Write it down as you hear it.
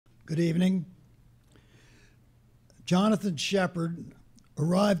Good evening. Jonathan Sheppard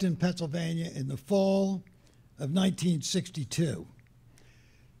arrived in Pennsylvania in the fall of 1962.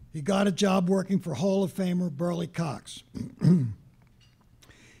 He got a job working for Hall of Famer Burley Cox.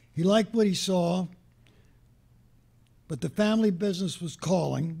 He liked what he saw, but the family business was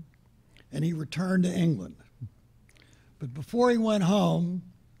calling, and he returned to England. But before he went home,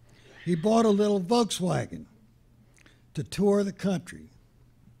 he bought a little Volkswagen to tour the country.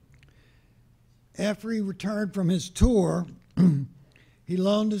 After he returned from his tour, he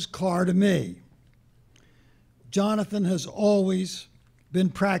loaned his car to me. Jonathan has always been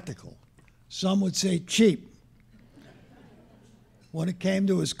practical. Some would say cheap when it came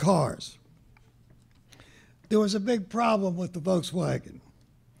to his cars. There was a big problem with the Volkswagen.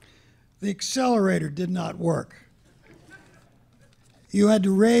 The accelerator did not work. You had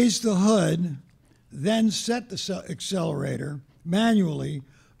to raise the hood, then set the accelerator manually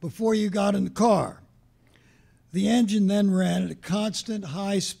before you got in the car. The engine then ran at a constant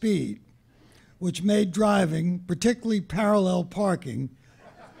high speed, which made driving, particularly parallel parking,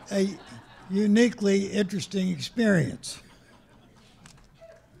 a uniquely interesting experience.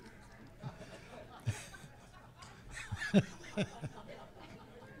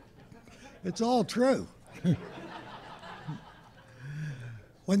 It's all true.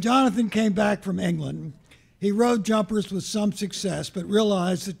 When Jonathan came back from England, he rode jumpers with some success, but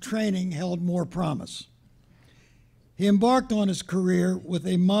realized that training held more promise. He embarked on his career with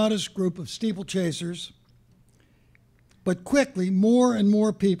a modest group of steeplechasers, but quickly more and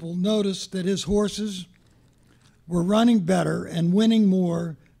more people noticed that his horses were running better and winning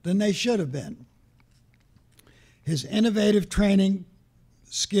more than they should have been. His innovative training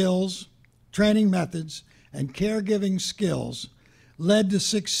skills, training methods, and caregiving skills led to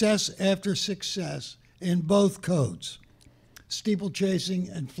success after success in both codes, steeplechasing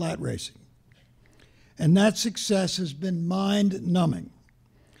and flat racing. And that success has been mind-numbing.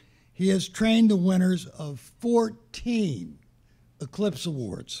 He has trained the winners of 14 Eclipse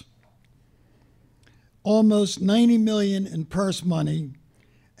Awards, almost $90 million in purse money,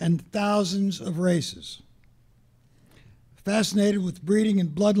 and thousands of races. Fascinated with breeding and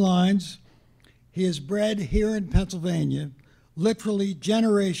bloodlines, he has bred here in Pennsylvania literally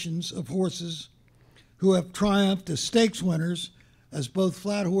generations of horses who have triumphed as stakes winners as both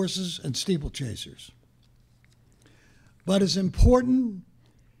flat horses and steeplechasers. But as important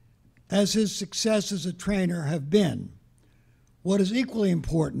as his success as a trainer have been, what is equally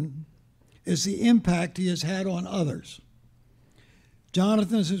important is the impact he has had on others.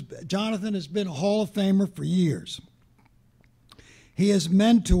 Jonathan has been a Hall of Famer for years. He has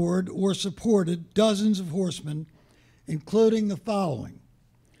mentored or supported dozens of horsemen, including the following: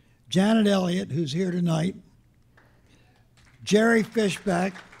 Janet Elliott, who's here tonight, Jerry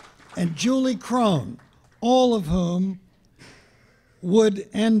Fishback, and Julie Crone, all of whom would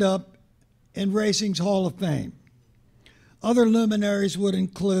end up in racing's Hall of Fame. Other luminaries would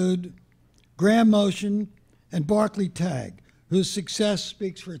include Graham Motion and Barclay Tagg, whose success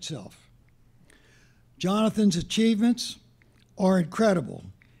speaks for itself. Jonathan's achievements are incredible,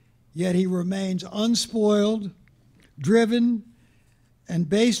 yet he remains unspoiled, driven, and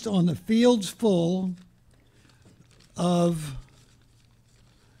based on the fields full of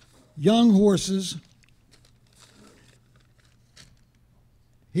young horses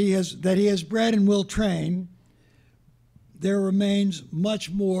that he has bred and will train, there remains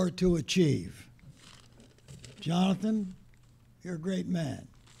much more to achieve. Jonathan, you're a great man.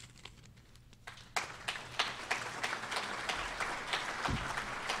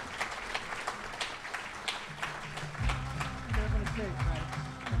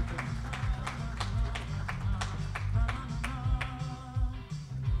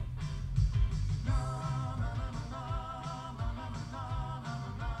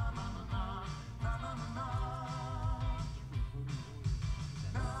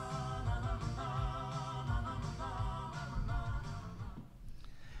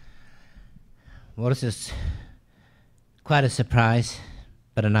 Well, this is quite a surprise,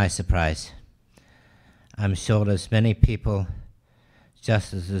 but a nice surprise. I'm sure there's many people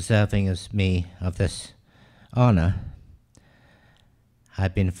just as deserving as me of this honor.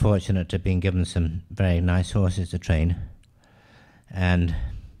 I've been fortunate to have been given some very nice horses to train, and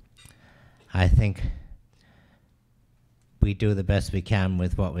I think we do the best we can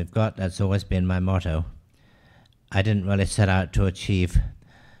with what we've got. That's always been my motto. I didn't really set out to achieve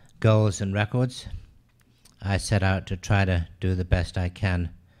goals and records. I set out to try to do the best I can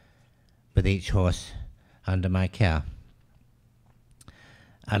with each horse under my care.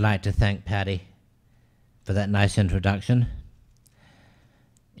 I'd like to thank Paddy for that nice introduction.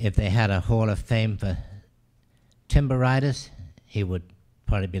 if they had a Hall of Fame for timber riders, he would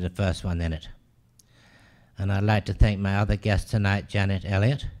probably be the first one in it. And I'd like to thank my other guest tonight, Janet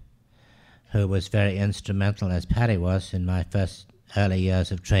Elliott, who was very instrumental, as Paddy was, in my first early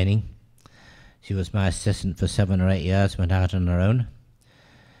years of training. She was my assistant for 7 or 8 years, went out on her own,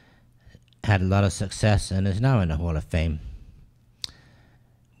 had a lot of success, and is now in the Hall of Fame.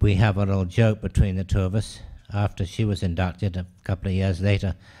 We have a little joke between the two of us. After she was inducted, a couple of years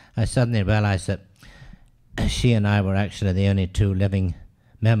later, I suddenly realized that she and I were actually the only two living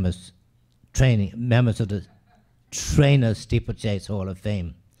members of the Trainers Steeplechase Hall of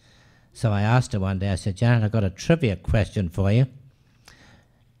Fame. So I asked her one day, I said, Janet, I've got a trivia question for you.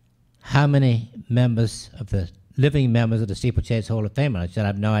 How many living members of the Steeplechase Hall of Fame? And I said, I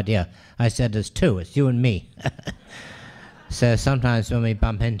have no idea. I said, there's 2, it's you and me. So sometimes when we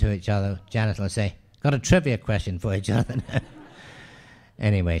bump into each other, Janet will say, got a trivia question for you, Jonathan.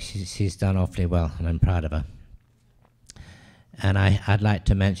 Anyway, she's done awfully well, and I'm proud of her. And I'd like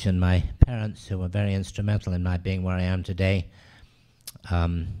to mention my parents, who were very instrumental in my being where I am today.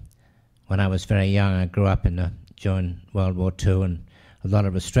 When I was very young, I grew up during World War II, and a lot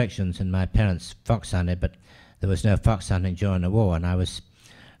of restrictions, and my parents fox hunted, but there was no fox hunting during the war, and I was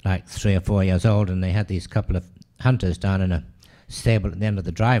like 3 or 4 years old, and they had these couple of hunters down in a stable at the end of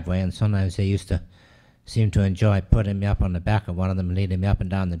the driveway, and sometimes they used to seem to enjoy putting me up on the back of one of them and leading me up and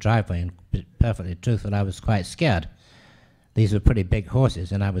down the driveway, and perfectly truthful, I was quite scared. These were pretty big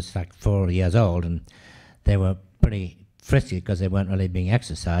horses, and I was like 4 years old, and they were pretty frisky because they weren't really being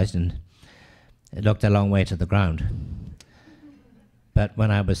exercised, and it looked a long way to the ground. But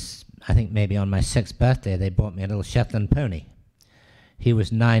when I was, I think maybe on my 6th birthday, they bought me a little Shetland pony. He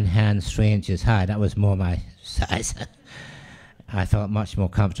was 9 hands, 3 inches high. That was more my size. I felt much more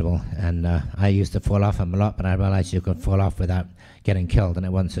comfortable, and I used to fall off him a lot, but I realized you could fall off without getting killed, and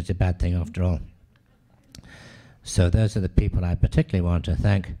it wasn't such a bad thing after all. So those are the people I particularly want to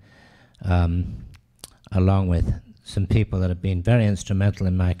thank, along with some people that have been very instrumental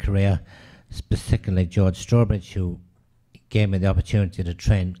in my career, particularly George Strawbridge, who gave me the opportunity to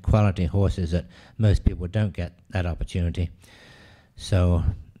train quality horses that most people don't get that opportunity. So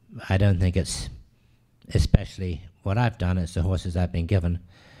I don't think it's especially what I've done, it's the horses I've been given.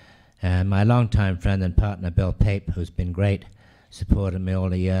 And my longtime friend and partner, Bill Pape, who's been great, supported me all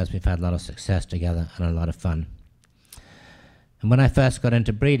the years. We've had a lot of success together and a lot of fun. And when I first got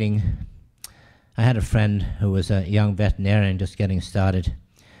into breeding, I had a friend who was a young veterinarian just getting started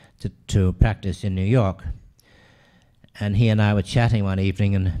to practice in New York. And he and I were chatting one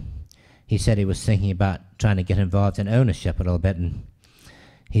evening, and he said he was thinking about trying to get involved in ownership a little bit. And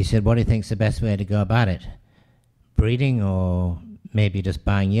he said, what do you think's the best way to go about it? Breeding or maybe just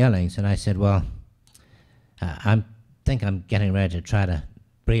buying yearlings? And I said, well, I think I'm getting ready to try to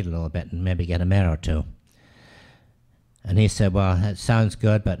breed a little bit and maybe get a mare or 2. And he said, well, that sounds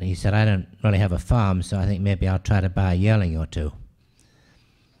good, but he said, I don't really have a farm, so I think maybe I'll try to buy a yearling or 2.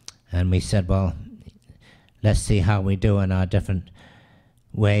 And we said, well, let's see how we do in our different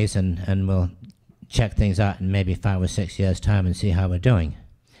ways, and we'll check things out in maybe 5 or 6 years' time and see how we're doing.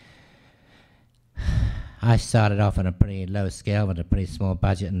 I started off on a pretty low scale with a pretty small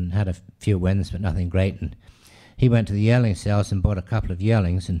budget and had a few wins, but nothing great. And he went to the yearling sales and bought a couple of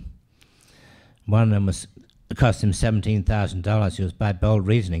yearlings, and one of them cost him $17,000. He was by bold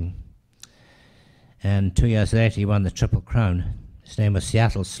reasoning. And 2 years later, he won the Triple Crown. His name was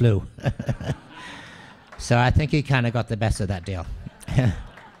Seattle Slew. So I think he kind of got the best of that deal.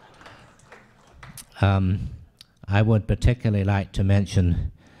 I would particularly like to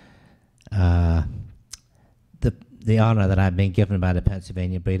mention the honor that I've been given by the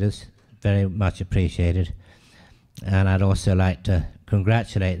Pennsylvania breeders, very much appreciated. And I'd also like to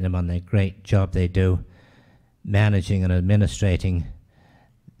congratulate them on the great job they do managing and administrating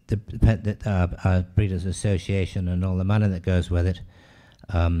the Breeders Association and all the money that goes with it.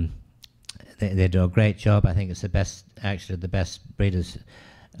 They do a great job. I think it's the best, actually the best breeders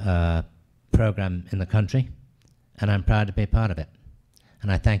program in the country, and I'm proud to be part of it.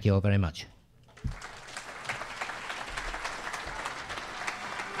 And I thank you all very much.